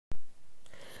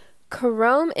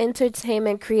CRAYON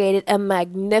Entertainment created a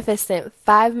magnificent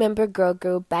five-member girl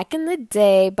group back in the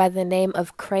day by the name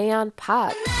of Crayon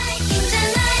Pop.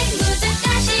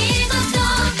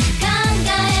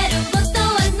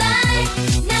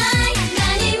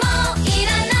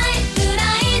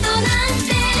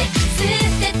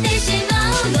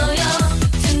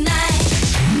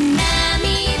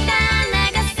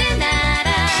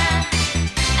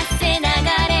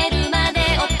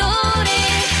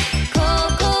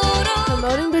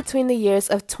 Between the years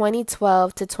of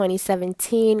 2012 to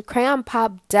 2017, Crayon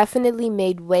Pop definitely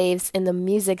made waves in the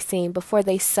music scene before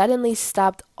they suddenly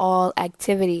stopped all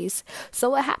activities. So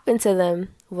what happened to them?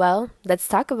 Well, let's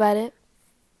talk about it.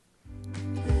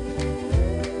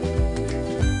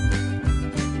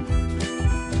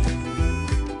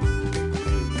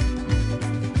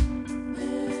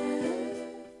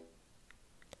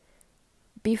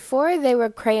 Before they were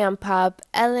Crayon Pop,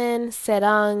 Ellen,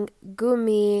 Serang,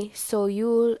 Gumi,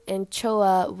 Soyul, and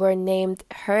Choa were named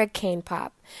Hurricane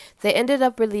Pop. They ended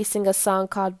up releasing a song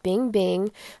called Bing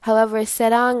Bing. However,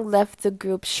 Serang left the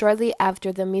group shortly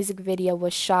after the music video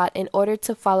was shot in order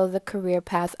to follow the career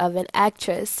path of an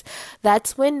actress.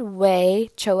 That's when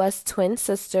Wei, Choa's twin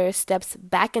sister, steps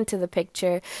back into the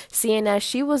picture, seeing as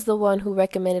she was the one who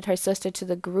recommended her sister to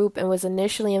the group and was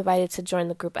initially invited to join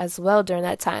the group as well during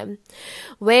that time.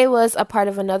 Wei was a part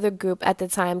of another group at the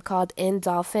time called In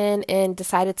Dolphin and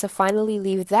decided to finally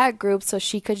leave that group so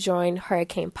she could join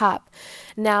Hurricane Pop.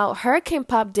 Now, Hurricane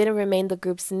Pop didn't remain the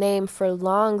group's name for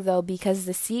long, though, because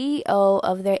the CEO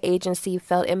of their agency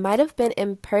felt it might have been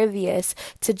impervious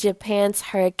to Japan's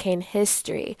hurricane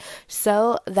history.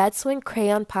 So that's when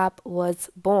Crayon Pop was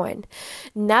born.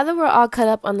 Now that we're all caught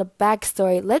up on the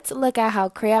backstory, let's look at how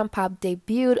Crayon Pop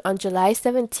debuted on July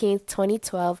 17th,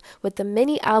 2012 with the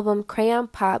mini album Crayon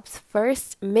Pop's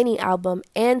first mini album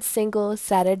and single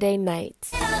Saturday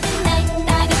Night.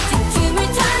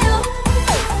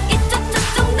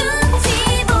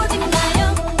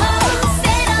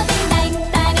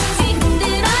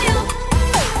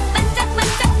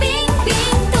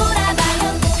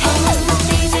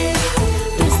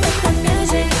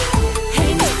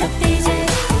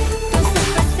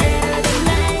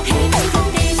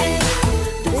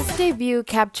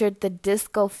 Captured the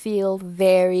disco feel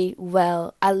very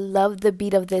well. I love the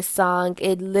beat of this song.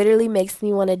 It literally makes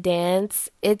me want to dance.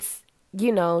 It's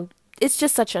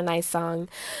just such a nice song.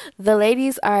 The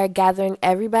ladies are gathering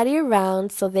everybody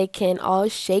around so they can all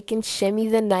shake and shimmy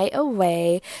the night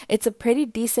away. It's a pretty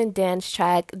decent dance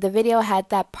track. The video had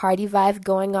that party vibe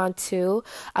going on too.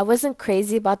 I wasn't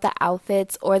crazy about the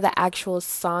outfits or the actual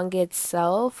song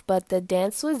itself, but the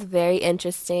dance was very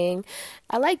interesting.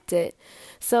 I liked it.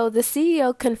 So the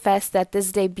CEO confessed that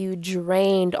this debut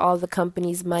drained all the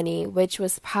company's money, which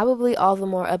was probably all the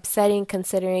more upsetting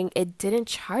considering it didn't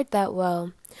chart that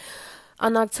well.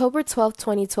 On October 12,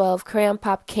 2012, Crayon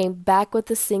Pop came back with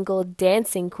the single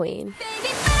Dancing Queen.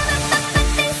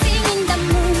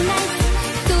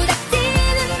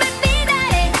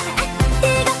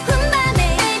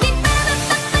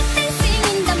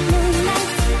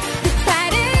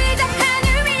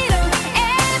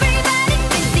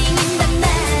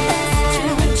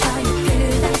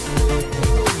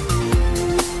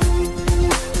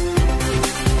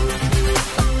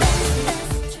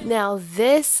 Now,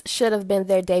 this should have been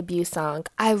their debut song.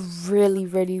 I really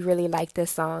like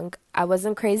this song. I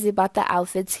wasn't crazy about the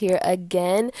outfits here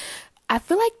again. I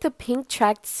feel like the pink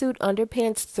tracksuit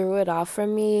underpants threw it off for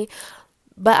me,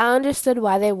 but I understood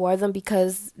why they wore them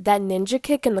because that ninja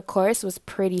kick in the chorus was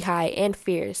pretty high and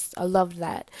fierce. I loved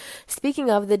that.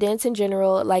 Speaking of the dance in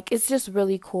general, it's just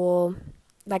really cool.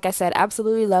 Like I said,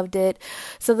 absolutely loved it.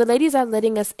 So the ladies are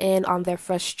letting us in on their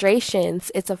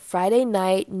frustrations. It's a Friday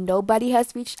night. Nobody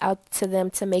has reached out to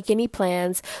them to make any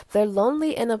plans. They're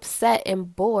lonely and upset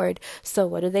and bored. So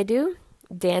what do?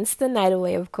 Dance the night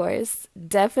away, of course.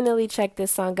 Definitely check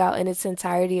this song out in its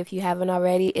entirety if you haven't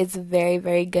already. It's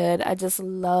very good. I just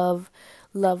love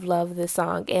this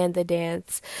song and the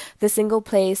dance. The single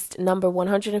placed number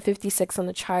 156 on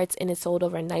the charts and it sold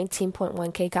over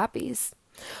 19.1K copies.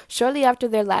 Shortly after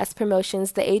their last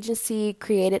promotions, the agency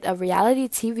created a reality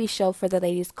TV show for the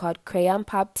ladies called Crayon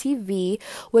Pop TV,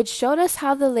 which showed us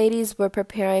how the ladies were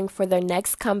preparing for their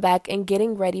next comeback and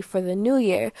getting ready for the new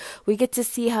year. We get to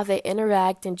see how they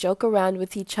interact and joke around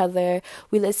with each other.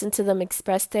 We listen to them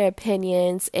express their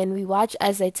opinions, and we watch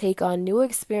as they take on new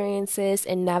experiences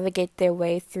and navigate their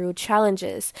way through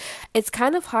challenges. It's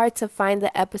kind of hard to find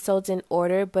the episodes in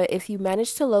order, but if you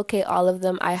manage to locate all of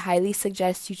them, I highly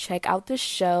suggest you check out the show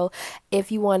show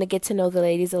if you want to get to know the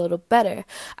ladies a little better.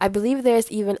 I believe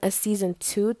there's even a season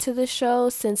 2 to the show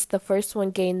since the first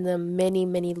one gained them many,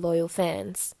 many loyal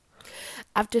fans.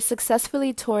 After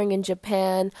successfully touring in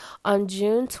Japan, on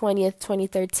June 20th,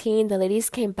 2013, the ladies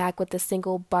came back with the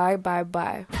single Bar Bar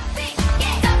Bar.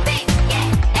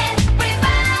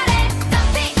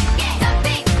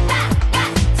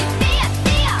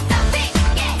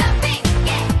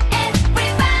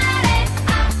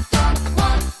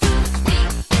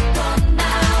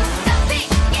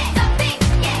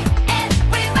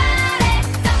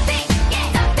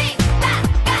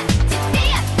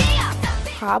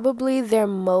 Probably their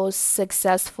most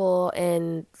successful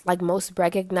and like most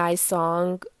recognized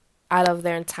song out of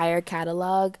their entire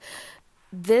catalog.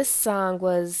 This song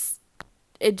was,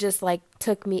 it just like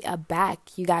took me aback,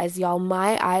 you guys. Y'all,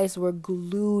 my eyes were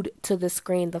glued to the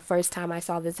screen the first time I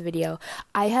saw this video.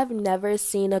 I have never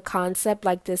seen a concept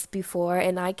like this before,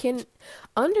 and I can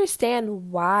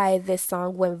understand why this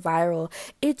song went viral.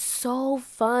 It's so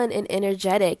fun and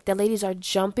energetic. The ladies are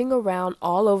jumping around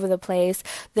all over the place.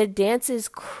 The dance is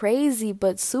crazy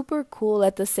but super cool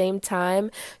at the same time.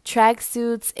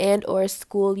 Tracksuits and or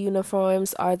school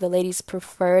uniforms are the ladies'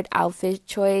 preferred outfit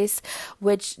choice,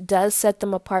 which does set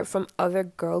them apart from other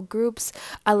girl groups.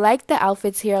 I like the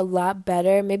outfits here a lot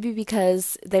better, maybe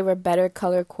because they were better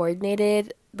color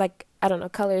coordinated. Like, I don't know,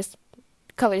 colors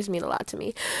mean a lot to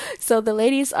me. So the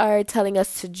ladies are telling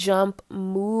us to jump,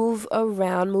 move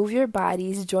around, move your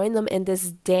bodies, join them in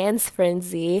this dance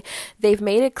frenzy. They've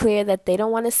made it clear that they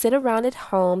don't want to sit around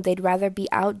at home. They'd rather be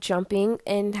out jumping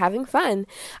and having fun.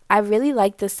 I really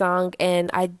like the song, and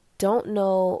I don't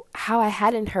know how I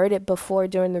hadn't heard it before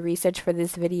during the research for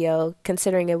this video,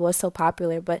 considering it was so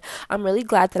popular, but I'm really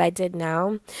glad that I did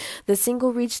now. The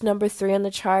single reached number 3 on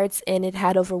the charts, and it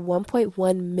had over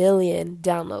 1.1 million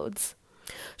downloads.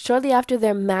 Shortly after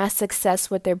their mass success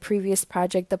with their previous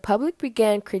project, the public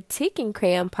began critiquing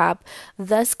Crayon Pop,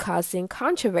 thus causing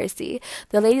controversy.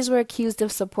 The ladies were accused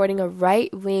of supporting a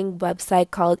right-wing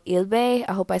website called Ilbe,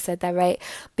 I hope I said that right,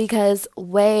 because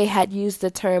Wei had used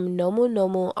the term Nomu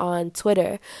Nomu on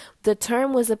Twitter. The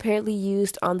term was apparently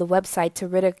used on the website to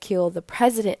ridicule the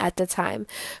president at the time.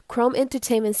 Chrome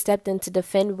Entertainment stepped in to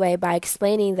defend Wei by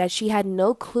explaining that she had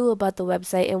no clue about the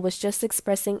website and was just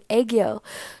expressing aegyo.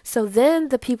 So then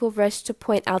the people rushed to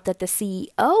point out that the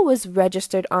CEO was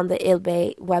registered on the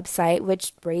Ilbe website,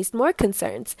 which raised more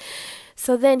concerns.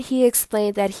 So then he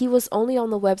explained that he was only on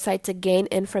the website to gain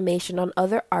information on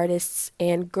other artists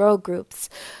and girl groups.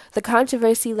 The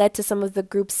controversy led to some of the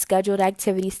group's scheduled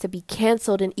activities to be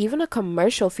canceled, and even a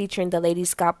commercial featuring the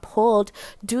ladies got pulled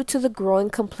due to the growing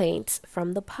complaints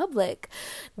from the public.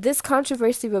 This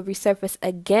controversy will resurface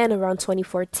again around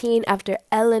 2014 after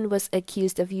Ellen was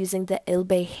accused of using the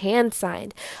Ilbe hand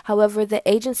sign. However, the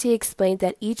agency explained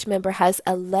that each member has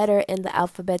a letter in the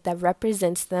alphabet that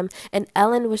represents them, and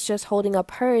Ellen was just holding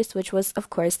up hers, which was, of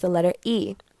course, the letter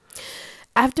E.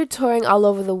 After touring all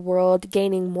over the world,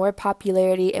 gaining more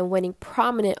popularity and winning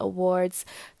prominent awards,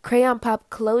 Crayon Pop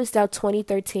closed out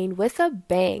 2013 with a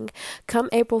bang. Come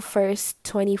April 1st,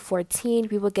 2014,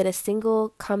 we will get a single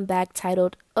comeback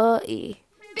titled E.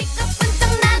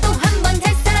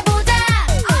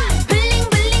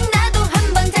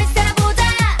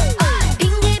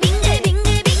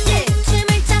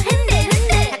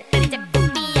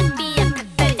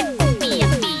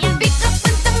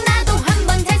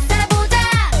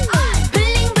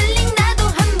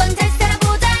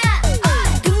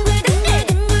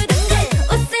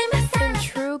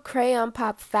 Crayon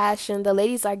Pop fashion, the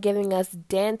ladies are giving us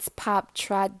dance pop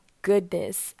trot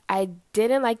goodness. I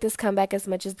didn't like this comeback as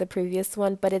much as the previous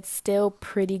one, but it's still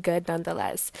pretty good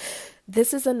nonetheless.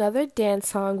 This is another dance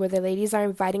song where the ladies are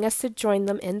inviting us to join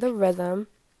them in the rhythm.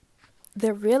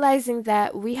 They're realizing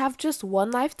that we have just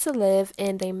one life to live,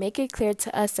 and they make it clear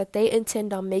to us that they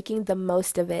intend on making the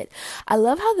most of it. I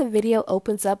love how the video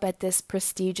opens up at this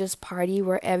prestigious party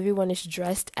where everyone is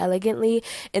dressed elegantly,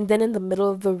 and then in the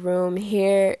middle of the room,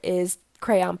 here is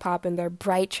Crayon Pop in their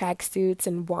bright tracksuits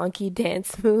and wonky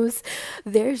dance moves.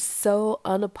 They're so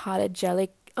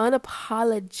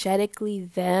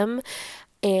unapologetically them,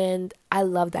 and I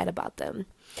love that about them.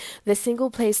 The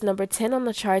single placed number 10 on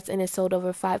the charts and it sold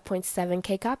over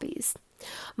 5.7k copies.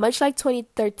 Much like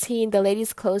 2013, the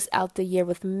ladies closed out the year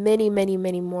with many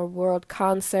more world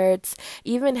concerts,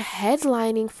 even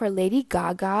headlining for Lady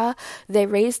Gaga. They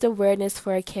raised awareness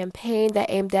for a campaign that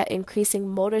aimed at increasing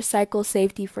motorcycle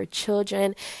safety for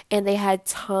children, and they had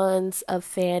tons of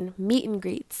fan meet and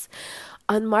greets.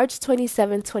 On March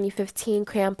 27, 2015,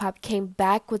 Crayon Pop came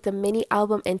back with the mini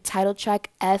album and title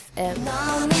track FM.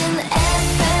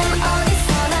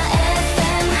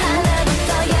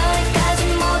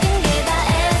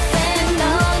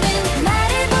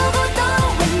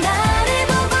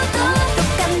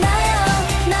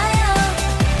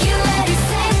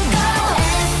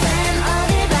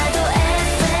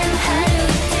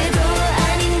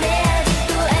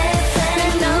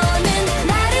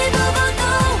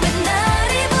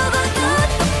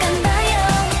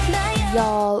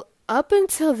 Up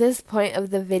until this point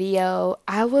of the video,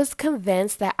 I was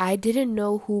convinced that I didn't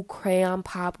know who Crayon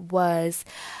Pop was.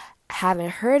 Haven't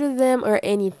heard of them or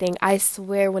anything. I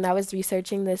swear, when I was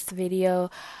researching this video,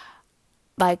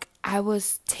 like I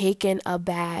was taken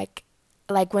aback.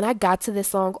 Like when I got to this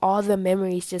song, all the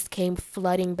memories just came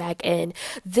flooding back in.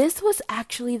 This was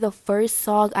actually the first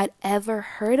song I'd ever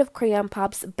heard of Crayon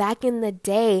Pops back in the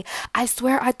day. I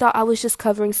swear I thought I was just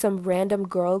covering some random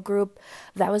girl group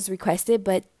that was requested,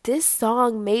 but this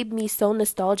song made me so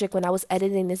nostalgic when I was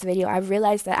editing this video. I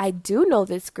realized that I do know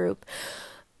this group.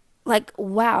 Like,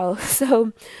 wow.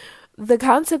 So the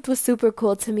concept was super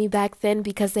cool to me back then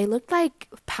because they looked like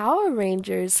Power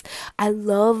Rangers. I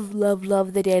love, love,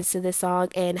 love the dance to this song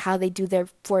and how they do their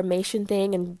formation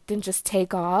thing and then just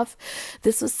take off.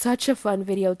 This was such a fun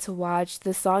video to watch.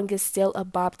 The song is still a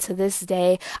bop to this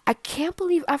day. I can't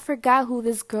believe I forgot who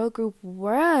this girl group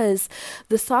was.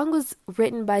 The song was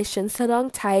written by Shinsadong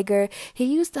Tiger. He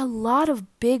used a lot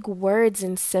of big words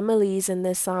and similes in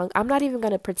this song. I'm not even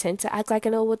going to pretend to act like I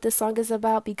know what this song is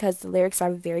about because the lyrics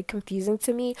are very confusing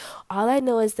to me. All I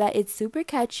know is that it's super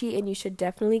catchy and you should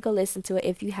definitely go listen to it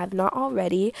if you have not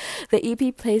already. The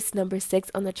EP placed number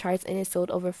 6 on the charts and it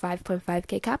sold over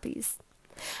 5.5k copies.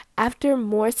 After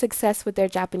more success with their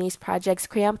Japanese projects,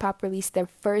 Crayon Pop released their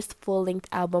first full-length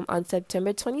album on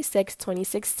September 26,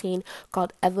 2016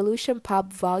 called Evolution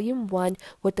Pop Volume 1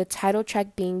 with the title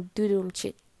track being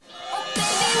Dudumchit.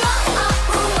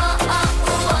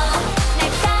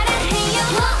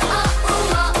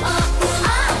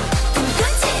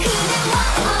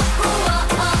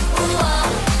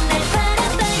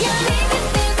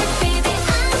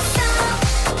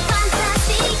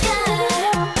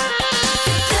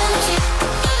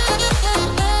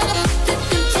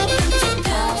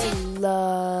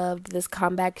 This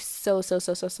comeback so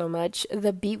much.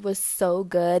 The beat was so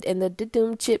good and the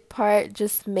doom chip part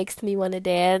just makes me want to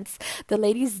dance. The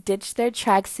ladies ditched their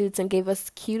tracksuits and gave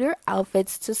us cuter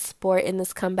outfits to sport in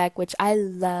this comeback, which I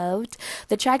loved.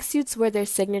 The tracksuits were their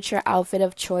signature outfit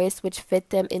of choice, which fit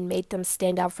them and made them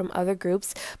stand out from other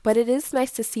groups, but it is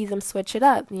nice to see them switch it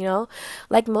up, you know?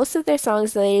 Like most of their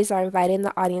songs, the ladies are inviting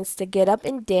the audience to get up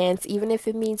and dance, even if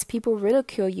it means people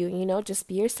ridicule you, you know? Just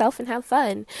be yourself and have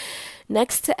fun.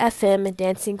 Next to FM,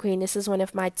 Dancing Queen, this is one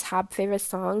of my top favorite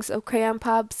songs of Crayon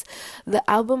Pops. The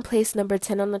album placed number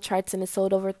 10 on the charts and it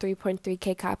sold over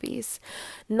 3.3k copies.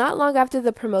 Not long after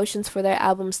the promotions for their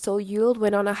album, So Yul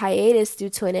went on a hiatus due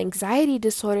to an anxiety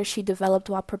disorder she developed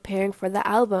while preparing for the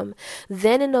album.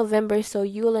 Then in November, So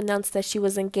Yul announced that she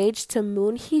was engaged to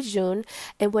Moon Hee-jun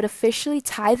and would officially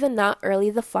tie the knot early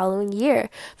the following year.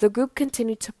 The group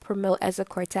continued to promote as a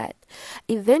quartet.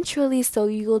 Eventually, So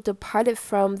Yul departed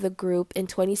from the group in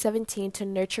 2017 to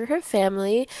nurture her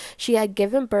family. She had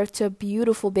given birth to a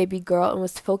beautiful baby girl and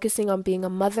was focusing on being a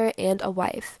mother and a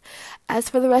wife. As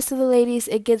for the rest of the ladies,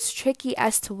 it gets tricky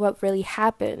as to what really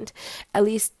happened, at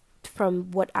least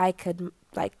from what I could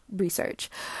research.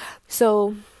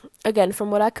 So again, from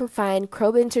what I can find,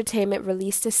 Crow Entertainment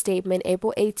released a statement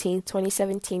April 18,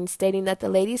 2017, stating that the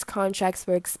ladies' contracts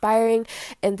were expiring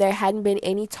and there hadn't been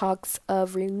any talks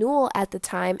of renewal at the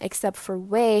time, except for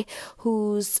Wei,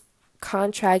 whose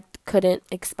contract couldn't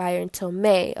expire until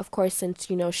May. Of course, since,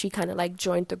 you know, she kind of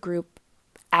joined the group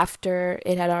after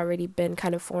it had already been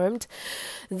kind of formed.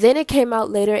 Then it came out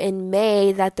later in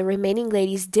May that the remaining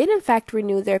ladies did in fact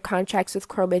renew their contracts with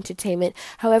Chrome Entertainment.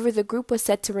 However, the group was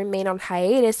set to remain on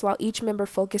hiatus while each member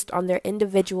focused on their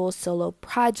individual solo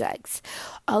projects.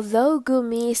 Although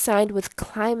Gumi signed with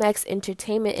Climax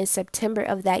Entertainment in September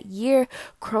of that year,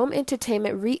 Chrome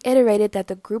Entertainment reiterated that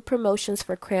the group promotions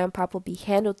for Crayon Pop will be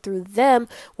handled through them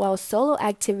while solo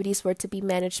activities were to be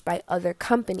managed by other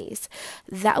companies.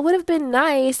 That would have been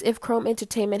nice if Chrome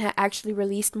Entertainment had actually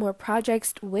released more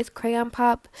projects with Crayon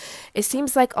Pop. It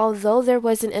seems like although there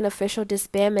wasn't an official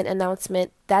disbandment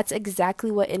announcement, that's exactly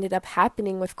what ended up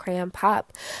happening with Crayon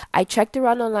Pop. I checked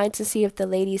around online to see if the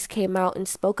ladies came out and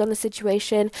spoke on the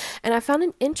situation, and I found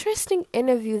an interesting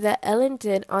interview that Ellen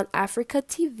did on Africa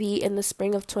TV in the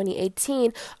spring of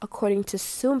 2018, according to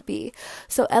Soompi.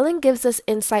 So Ellen gives us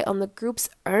insight on the group's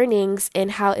earnings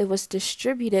and how it was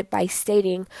distributed by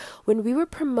stating, "When we were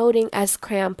promoting as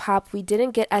Crayon Pop, we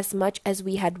didn't get as much as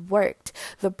we had worked.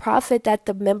 The profit that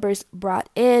the members brought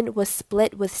in was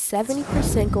split with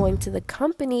 70% going to the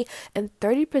company and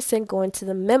 30% going to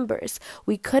the members.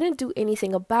 We couldn't do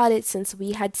anything about it since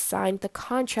we had signed the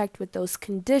contract with those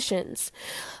conditions."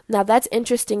 Now that's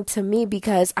interesting to me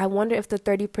because I wonder if the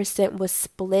 30% was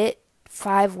split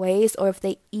 5 ways or if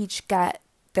they each got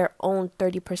their own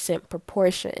 30%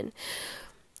 proportion.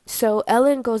 So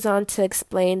Ellen goes on to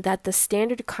explain that the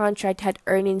standard contract had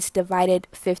earnings divided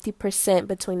 50%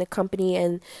 between the company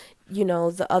and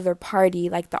the other party,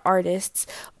 like the artists,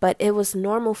 but it was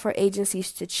normal for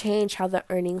agencies to change how the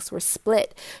earnings were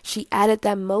split. She added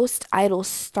that most idols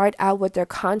start out with their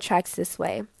contracts this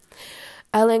way.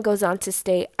 Ellen goes on to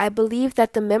state, I believe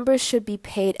that the members should be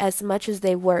paid as much as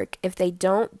they work. If they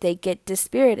don't, they get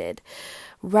dispirited.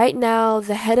 Right now,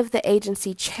 the head of the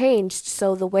agency changed,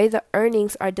 so the way the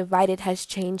earnings are divided has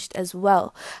changed as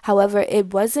well. However,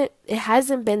 it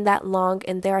hasn't been that long,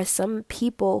 and there are some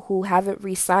people who haven't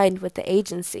re-signed with the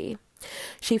agency.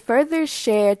 She further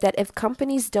shared that if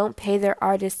companies don't pay their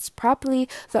artists properly,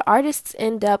 the artists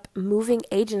end up moving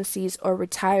agencies or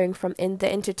retiring from in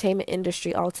the entertainment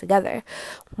industry altogether.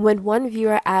 When one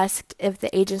viewer asked if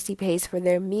the agency pays for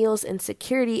their meals and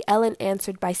security, Ellen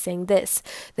answered by saying this,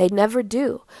 they never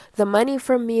do. The money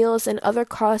for meals and other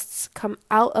costs come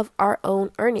out of our own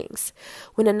earnings.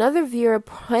 When another viewer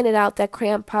pointed out that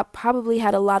Crayon Pop probably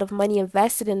had a lot of money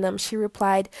invested in them, she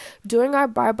replied, during our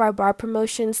bar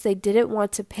promotions, they didn't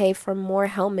want to pay for more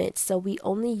helmets, so we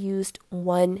only used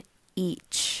one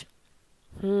each.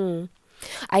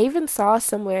 I even saw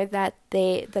somewhere that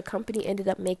the company ended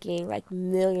up making like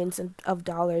millions of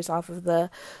dollars off of the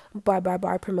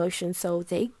bar promotion, so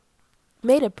they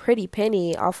made a pretty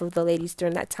penny off of the ladies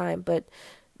during that time, but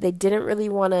they didn't really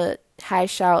want to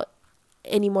hash out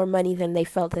any more money than they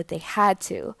felt that they had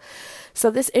to.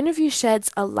 So this interview sheds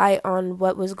a light on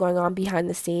what was going on behind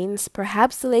the scenes.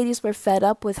 Perhaps the ladies were fed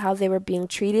up with how they were being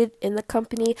treated in the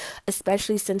company,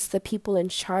 especially since the people in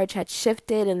charge had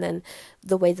shifted, and then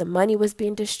the way the money was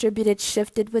being distributed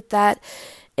shifted with that.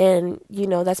 And,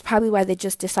 that's probably why they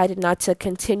just decided not to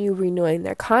continue renewing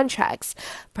their contracts.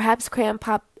 Perhaps Crayon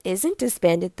Pop isn't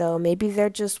disbanded though. Maybe they're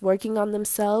just working on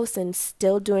themselves and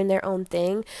still doing their own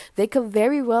thing. They could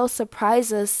very well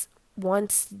surprise us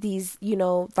once these,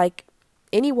 like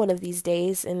any one of these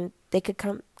days, and they could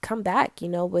come back,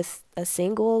 with a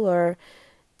single or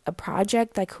a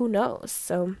project, like who knows.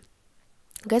 So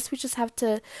I guess we just have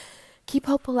to keep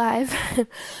hope alive.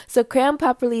 So Crayon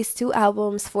Pop released 2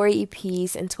 albums, 4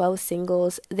 EPs, and 12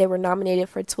 singles. They were nominated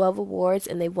for 12 awards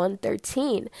and they won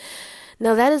 13.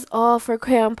 Now that is all for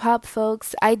Crayon Pop,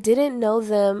 folks. I didn't know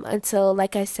them until,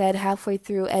 like I said, halfway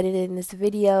through editing this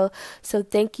video. So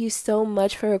thank you so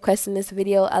much for requesting this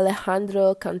video,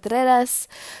 Alejandro Contreras.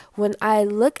 When I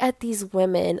look at these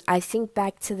women, I think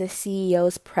back to the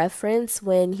CEO's preference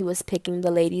when he was picking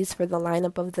the ladies for the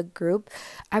lineup of the group.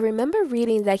 I remember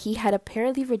reading that he had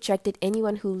apparently rejected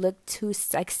anyone who looked too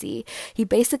sexy. He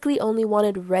basically only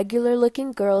wanted regular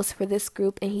looking girls for this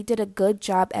group, and he did a good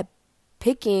job at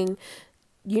picking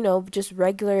just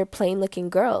regular plain looking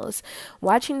girls.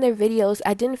 Watching their videos,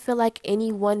 I didn't feel like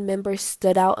any one member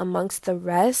stood out amongst the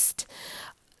rest.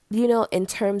 In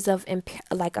terms of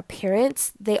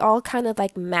appearance, they all kind of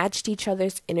like matched each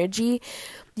other's energy.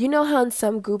 You know how in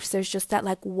some groups there's just that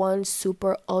like one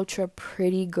super ultra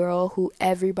pretty girl who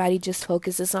everybody just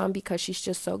focuses on because she's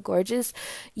just so gorgeous?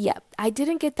 Yeah, I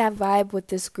didn't get that vibe with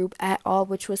this group at all,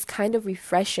 which was kind of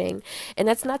refreshing. And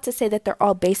that's not to say that they're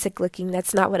all basic looking.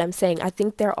 That's not what I'm saying. I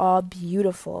think they're all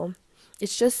beautiful.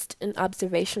 It's just an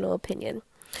observational opinion.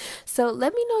 So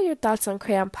let me know your thoughts on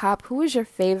Crayon Pop. Who was your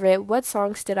favorite? What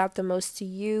song stood out the most to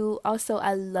you? Also,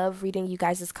 I love reading you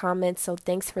guys' comments, so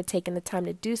thanks for taking the time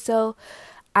to do so.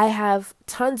 I have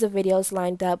tons of videos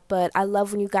lined up, but I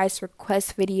love when you guys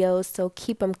request videos, so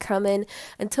keep them coming.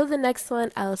 Until the next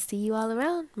one, I'll see you all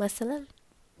around. Masalam.